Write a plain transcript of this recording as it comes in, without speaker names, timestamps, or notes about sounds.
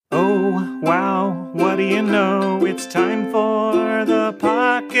Wow, what do you know? It's time for the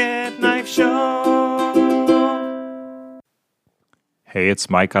Pocket Knife Show. Hey, it's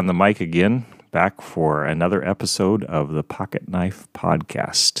Mike on the mic again, back for another episode of the Pocket Knife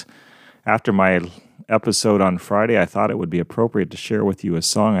Podcast. After my episode on Friday, I thought it would be appropriate to share with you a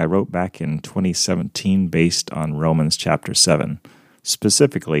song I wrote back in 2017 based on Romans chapter 7,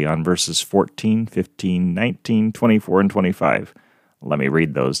 specifically on verses 14, 15, 19, 24, and 25. Let me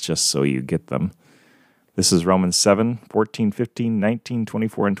read those just so you get them. This is Romans 7, 14, 15, 19,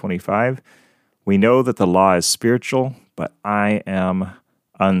 24, and 25. We know that the law is spiritual, but I am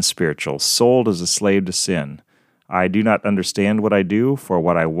unspiritual, sold as a slave to sin. I do not understand what I do, for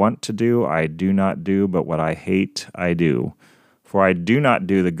what I want to do, I do not do, but what I hate, I do. For I do not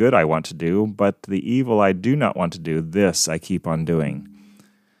do the good I want to do, but the evil I do not want to do, this I keep on doing.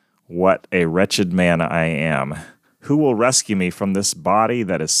 What a wretched man I am! Who will rescue me from this body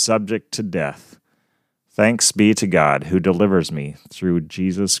that is subject to death? Thanks be to God who delivers me through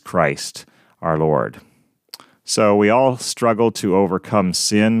Jesus Christ our Lord. So we all struggle to overcome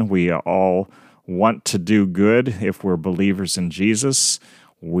sin. We all want to do good if we're believers in Jesus.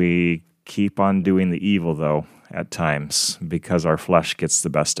 We keep on doing the evil, though, at times, because our flesh gets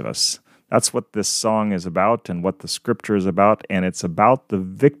the best of us. That's what this song is about and what the scripture is about, and it's about the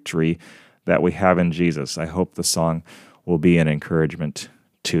victory that we have in Jesus. I hope the song will be an encouragement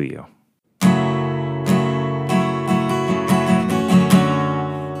to you.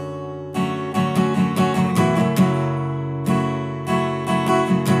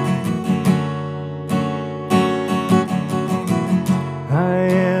 I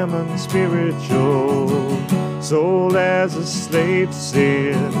am unspiritual, sold as a slave to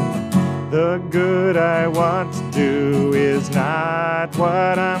sin. The good I want to do is not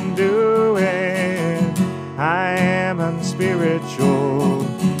what I'm doing. I am unspiritual,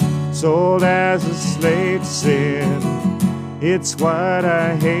 sold as a slave to sin. It's what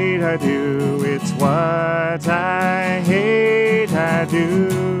I hate I do. It's what I hate I do.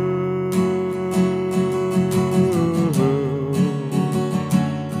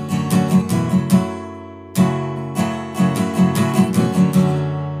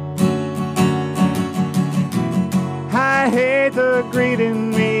 I hate the greed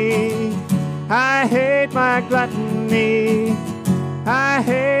in me. I hate my gluttony. I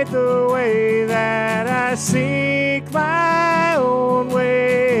hate the way that I seek my own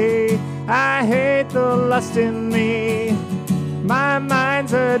way. I hate the lust in me, my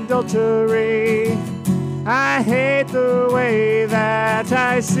mind's adultery. I hate the way that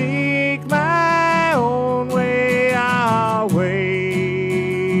I seek my own way. I'll wait.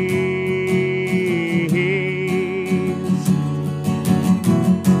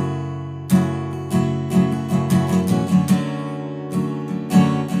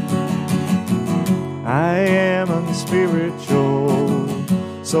 I am unspiritual,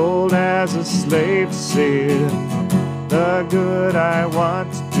 sold as a slave to sin. The good I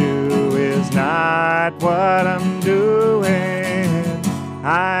want to do is not what I'm doing.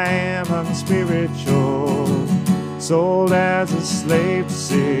 I am unspiritual, sold as a slave to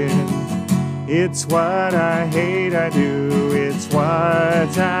sin. It's what I hate I do. It's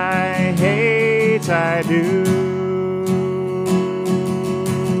what I hate I do.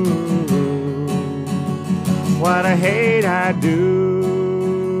 What I hate I do.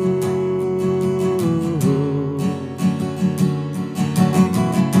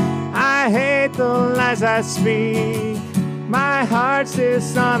 I hate the lies I speak, my heart's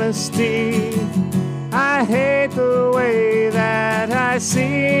dishonesty. I hate the way that I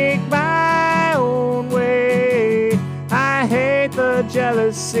seek my own way. I hate the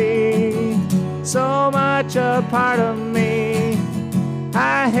jealousy, so much a part of me.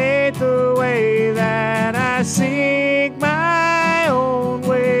 I hate the way that I seek my own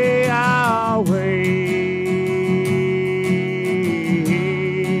way. I'll wait.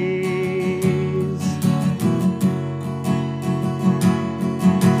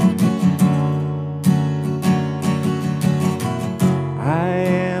 I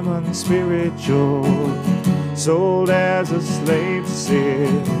am unspiritual, sold as a slave to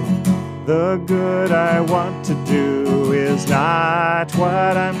sin. The good I want to do is not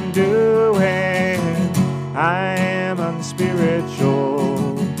what I'm doing. I am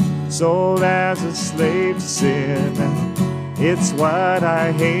unspiritual, sold as a slave to sin. It's what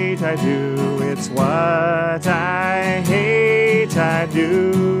I hate I do. It's what I hate I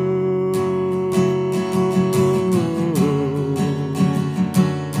do.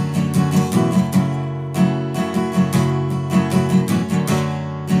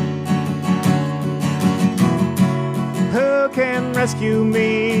 Who can rescue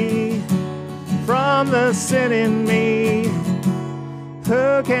me from the sin in me.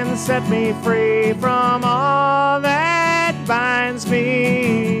 Who can set me free from all that binds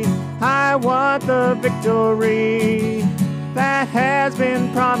me? I want the victory that has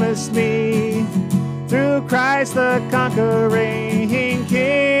been promised me through Christ the conquering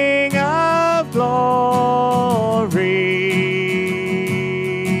King of glory.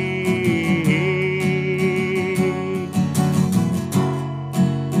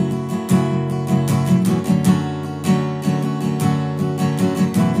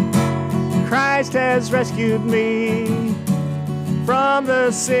 Christ has rescued me from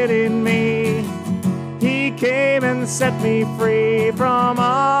the sin in me. He came and set me free from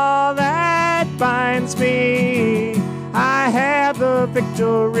all that binds me. I have the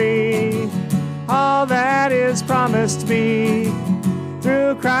victory, all that is promised me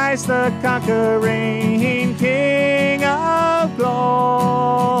through Christ the conquering King of glory.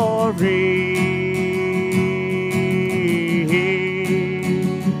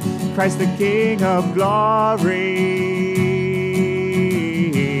 Christ the King of glory.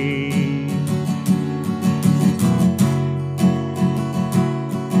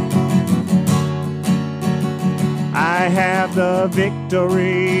 I have the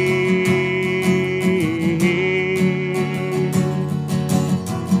victory.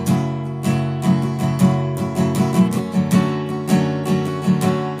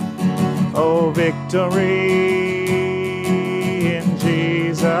 Oh, victory in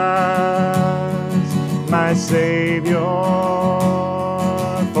Jesus, my Savior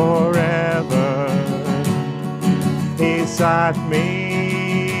forever. He sought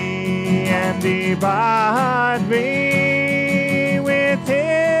me and He bought me with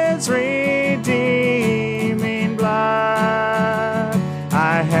His redeeming blood.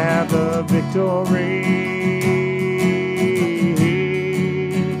 I have the victory,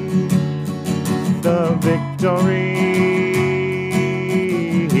 the victory.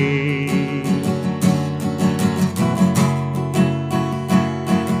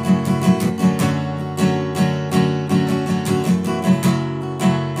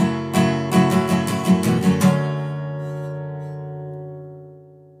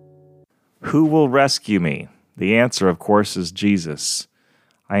 Who will rescue me? The answer, of course, is Jesus.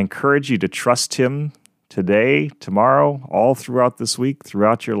 I encourage you to trust Him today, tomorrow, all throughout this week,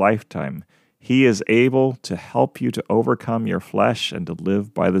 throughout your lifetime. He is able to help you to overcome your flesh and to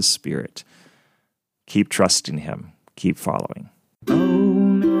live by the Spirit. Keep trusting Him. Keep following. Oh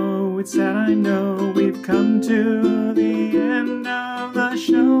no, it's sad, I know we've come to the end of the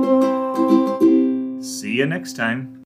show. See you next time.